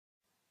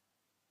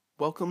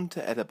Welcome to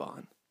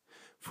EDIBON.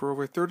 For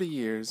over 30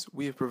 years,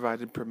 we have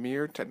provided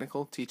premier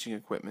technical teaching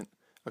equipment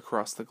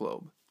across the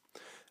globe.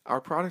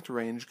 Our product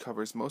range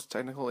covers most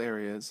technical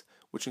areas,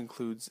 which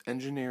includes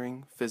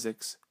engineering,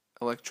 physics,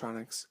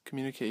 electronics,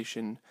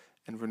 communication,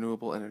 and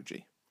renewable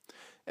energy.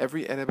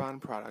 Every EDIBON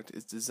product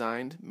is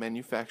designed,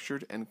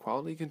 manufactured, and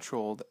quality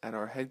controlled at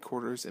our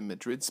headquarters in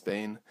Madrid,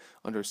 Spain,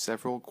 under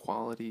several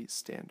quality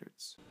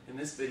standards. In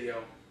this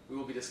video, we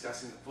will be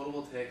discussing the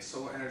photovoltaic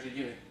solar energy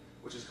unit,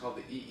 which is called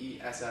the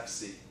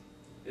EESFC.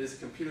 It is a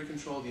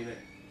computer-controlled unit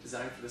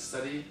designed for the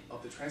study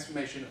of the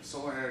transformation of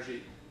solar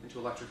energy into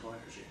electrical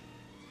energy.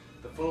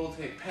 The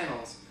photovoltaic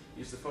panels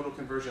use the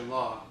photoconversion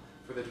law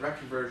for the direct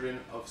conversion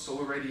of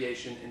solar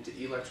radiation into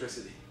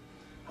electricity.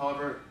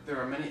 However, there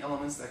are many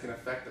elements that can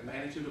affect the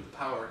magnitude of the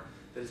power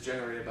that is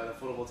generated by the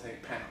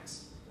photovoltaic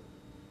panels.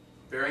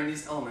 Varying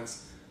these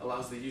elements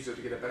allows the user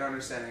to get a better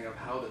understanding of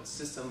how the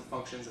system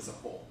functions as a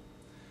whole.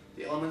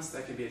 The elements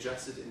that can be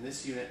adjusted in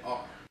this unit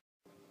are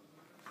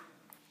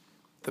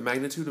the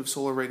magnitude of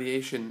solar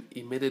radiation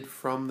emitted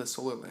from the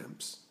solar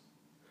lamps,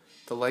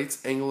 the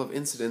light's angle of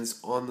incidence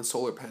on the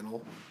solar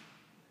panel,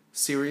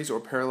 series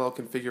or parallel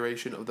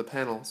configuration of the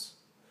panels,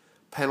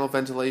 panel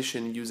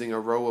ventilation using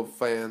a row of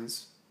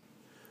fans,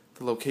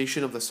 the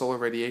location of the solar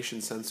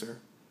radiation sensor,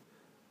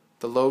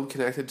 the load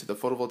connected to the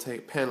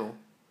photovoltaic panel,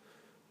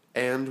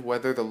 and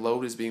whether the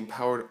load is being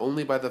powered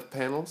only by the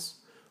panels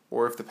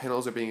or if the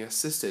panels are being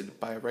assisted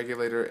by a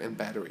regulator and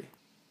battery.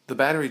 The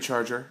battery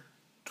charger,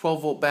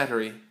 12-volt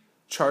battery,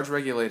 charge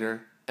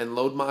regulator, and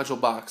load module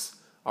box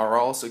are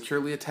all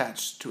securely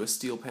attached to a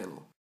steel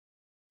panel.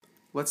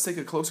 Let's take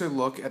a closer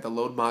look at the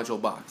load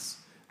module box.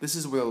 This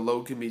is where the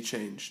load can be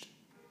changed.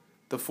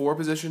 The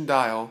 4-position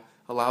dial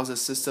allows a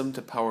system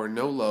to power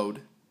no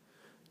load,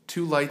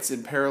 2 lights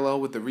in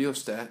parallel with the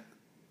rheostat,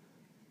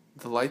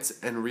 the lights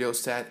and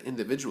rheostat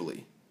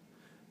individually,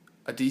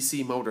 a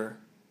DC motor,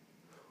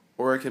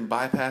 or it can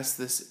bypass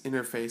this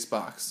interface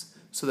box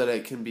so that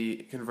it can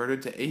be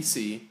converted to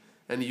AC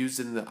and used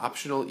in the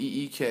optional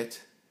EE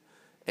kit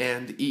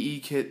and EE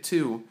kit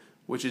 2,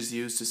 which is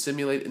used to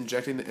simulate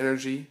injecting the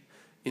energy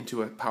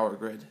into a power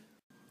grid.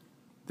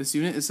 This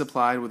unit is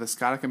supplied with a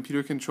SCADA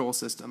computer control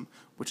system,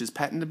 which is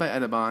patented by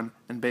EDIBON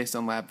and based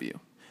on LabVIEW.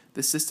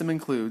 This system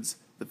includes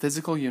the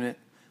physical unit,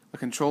 a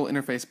control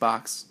interface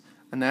box,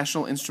 a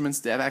National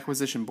Instruments data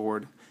acquisition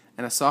board,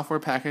 and a software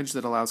package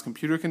that allows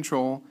computer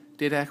control,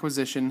 data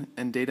acquisition,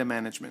 and data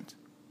management.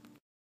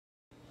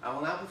 I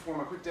will now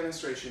perform a quick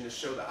demonstration to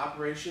show the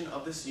operation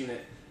of this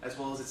unit as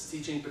well as its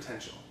teaching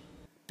potential.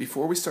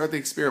 Before we start the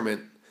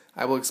experiment,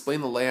 I will explain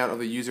the layout of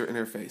the user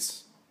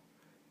interface.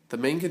 The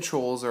main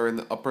controls are in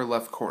the upper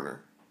left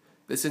corner.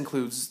 This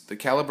includes the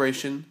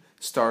calibration,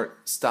 start,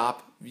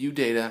 stop, view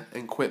data,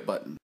 and quit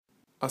button.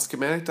 A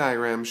schematic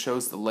diagram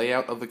shows the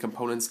layout of the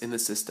components in the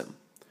system.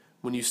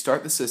 When you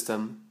start the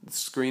system, the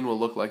screen will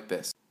look like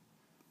this.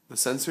 The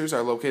sensors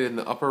are located in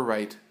the upper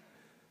right.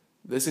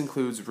 This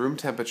includes room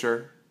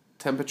temperature,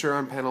 temperature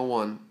on panel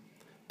 1,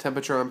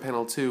 temperature on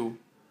panel 2,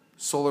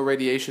 solar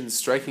radiation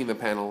striking the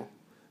panel,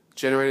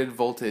 generated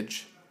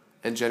voltage,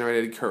 and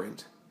generated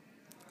current.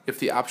 If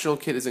the optional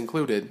kit is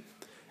included,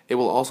 it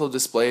will also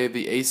display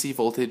the AC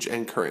voltage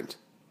and current.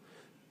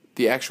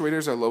 The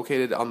actuators are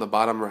located on the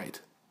bottom right.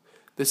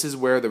 This is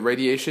where the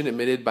radiation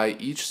emitted by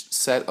each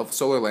set of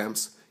solar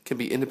lamps can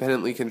be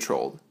independently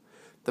controlled.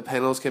 The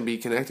panels can be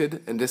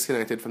connected and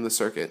disconnected from the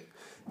circuit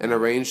and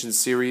arranged in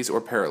series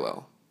or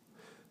parallel.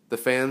 The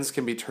fans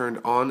can be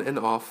turned on and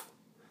off.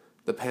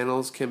 The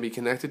panels can be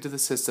connected to the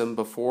system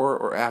before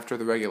or after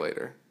the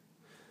regulator.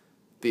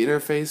 The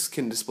interface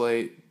can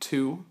display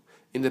 2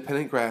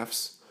 independent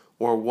graphs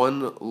or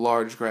 1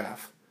 large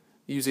graph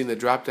using the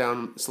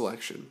drop-down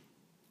selection.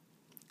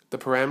 The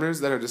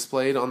parameters that are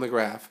displayed on the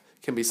graph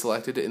can be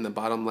selected in the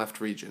bottom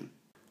left region.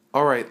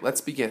 Alright,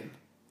 let's begin.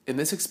 In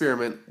this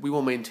experiment, we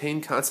will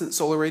maintain constant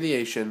solar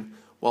radiation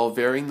while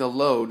varying the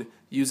load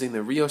using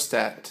the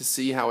rheostat to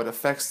see how it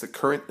affects the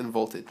current and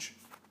voltage.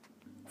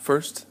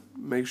 First,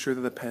 make sure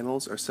that the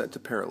panels are set to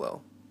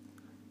parallel.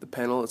 The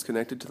panel is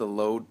connected to the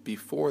load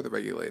before the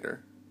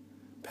regulator.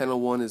 Panel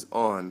 1 is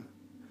on,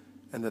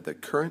 and that the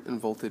current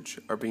and voltage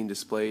are being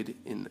displayed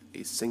in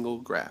a single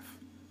graph.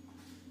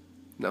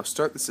 Now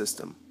start the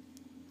system.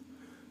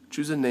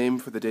 Choose a name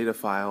for the data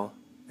file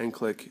and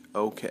click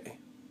OK.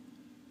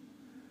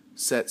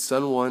 Set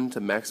Sun 1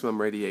 to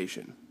maximum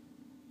radiation.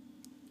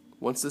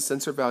 Once the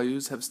sensor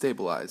values have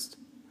stabilized,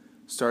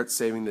 start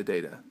saving the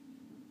data.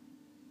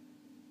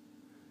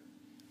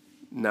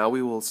 Now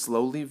we will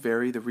slowly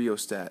vary the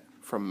rheostat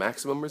from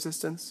maximum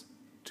resistance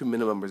to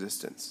minimum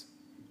resistance.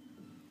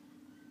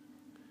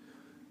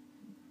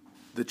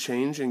 The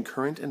change in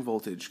current and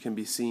voltage can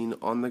be seen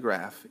on the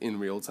graph in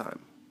real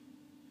time.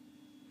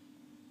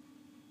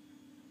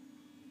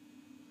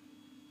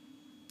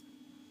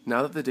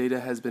 Now that the data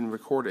has been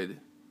recorded,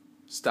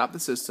 stop the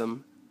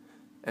system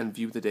and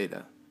view the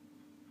data.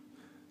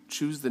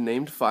 Choose the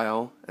named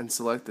file and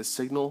select the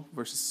Signal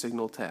versus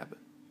Signal tab.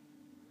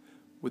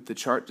 With the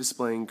chart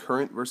displaying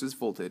current versus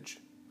voltage,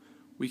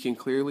 we can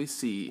clearly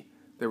see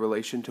their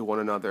relation to one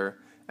another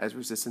as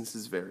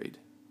resistances varied.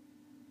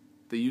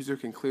 The user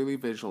can clearly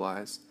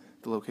visualize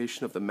the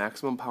location of the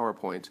maximum power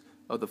point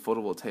of the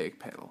photovoltaic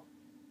panel.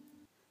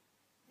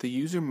 The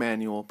user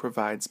manual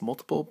provides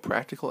multiple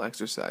practical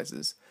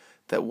exercises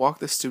that walk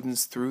the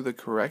students through the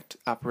correct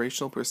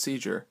operational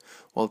procedure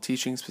while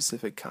teaching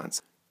specific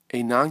concepts.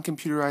 A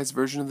non-computerized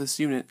version of this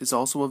unit is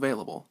also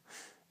available.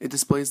 It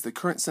displays the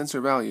current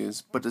sensor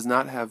values but does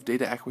not have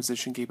data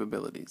acquisition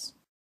capabilities.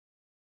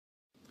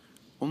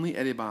 Only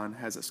EDIBON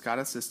has a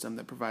SCADA system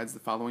that provides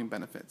the following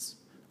benefits: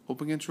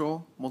 open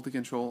control,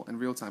 multi-control, and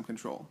real-time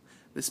control.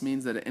 This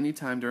means that at any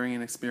time during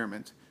an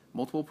experiment,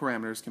 multiple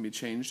parameters can be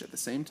changed at the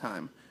same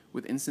time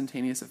with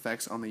instantaneous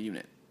effects on the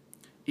unit.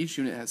 Each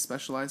unit has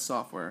specialized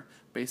software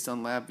based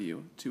on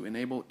LabVIEW to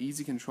enable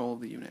easy control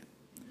of the unit.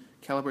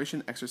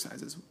 Calibration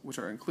exercises, which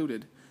are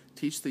included,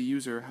 teach the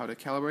user how to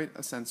calibrate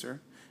a sensor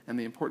and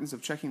the importance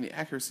of checking the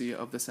accuracy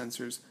of the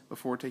sensors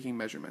before taking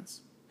measurements.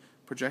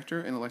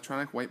 Projector and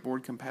electronic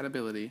whiteboard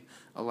compatibility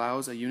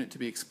allows a unit to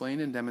be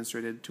explained and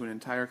demonstrated to an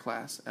entire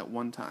class at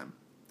one time.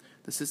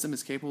 The system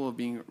is capable of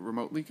being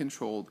remotely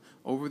controlled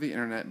over the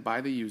internet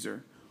by the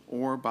user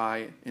or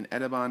by an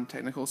EDIBON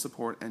technical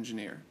support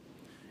engineer.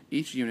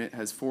 Each unit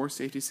has 4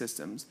 safety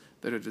systems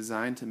that are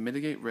designed to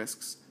mitigate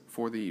risks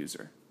for the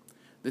user.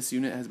 This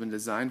unit has been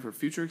designed for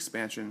future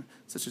expansion,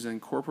 such as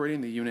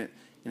incorporating the unit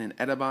in an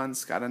EDIBON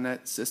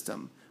SCADAnet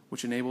system,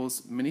 which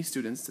enables many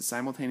students to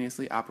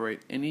simultaneously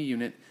operate any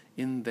unit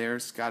in their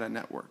SCADA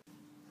network.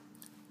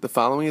 The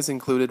following is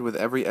included with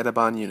every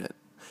EDIBON unit: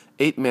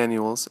 8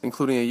 manuals,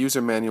 including a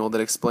user manual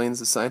that explains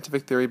the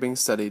scientific theory being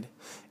studied,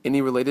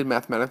 any related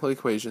mathematical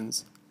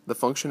equations, the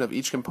function of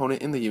each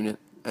component in the unit,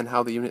 and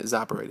how the unit is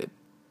operated.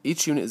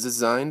 Each unit is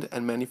designed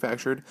and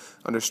manufactured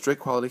under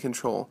strict quality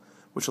control,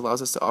 which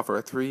allows us to offer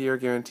a 3-year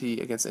guarantee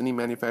against any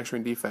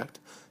manufacturing defect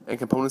and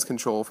components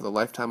control for the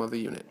lifetime of the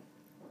unit.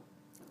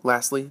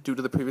 Lastly, due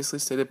to the previously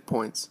stated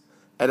points,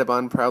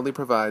 EDIBON proudly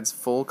provides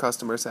full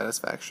customer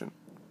satisfaction.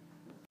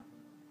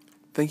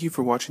 Thank you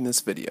for watching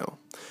this video.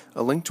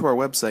 A link to our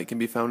website can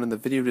be found in the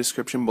video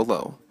description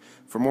below.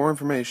 For more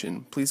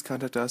information, please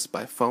contact us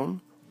by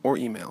phone or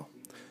email.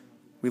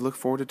 We look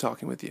forward to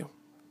talking with you.